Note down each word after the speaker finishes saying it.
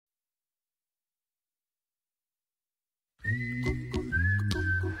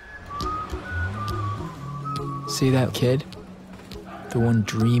See that kid? The one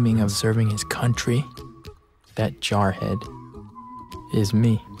dreaming of serving his country? That Jarhead is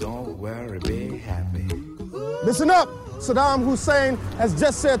me. Don't worry, be happy. Listen up! Saddam Hussein has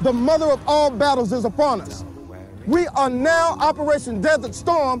just said the mother of all battles is upon us. We are now Operation Desert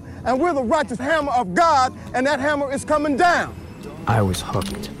Storm, and we're the righteous hammer of God, and that hammer is coming down. I was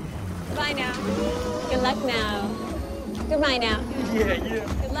hooked. Goodbye now. Good luck now. Goodbye now. Yeah.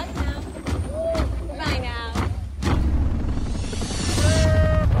 Good luck now. Goodbye now.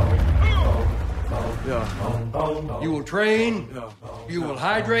 You will train, you will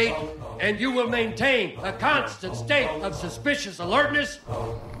hydrate, and you will maintain a constant state of suspicious alertness.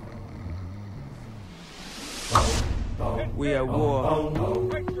 We at war.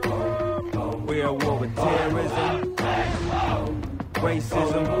 We at war with terrorism,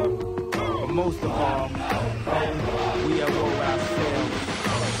 racism, but most of all, we at war with ourselves.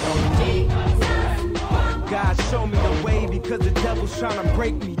 God, show me the way because the devil's trying to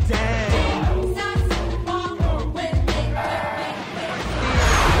break me down.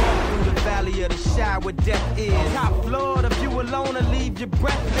 Through the valley of the shadow where death is. Top floor, the view alone will leave you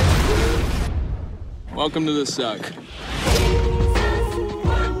breathless. Welcome to the suck.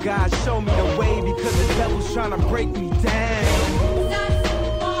 God, show me the way because the devil's trying to break me down.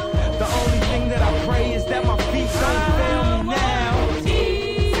 The only thing that I pray is that my feet don't fail me now.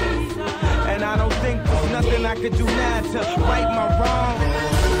 And I don't think there's nothing I could do now to right my wrong.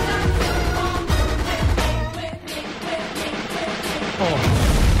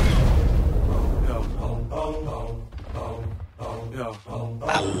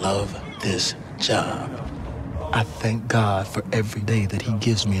 I love this job. I thank God for every day that he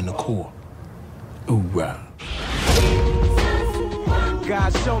gives me in the Corps. Hoorah.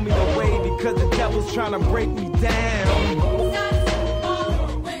 God, show me the way because the devil's trying to break me down.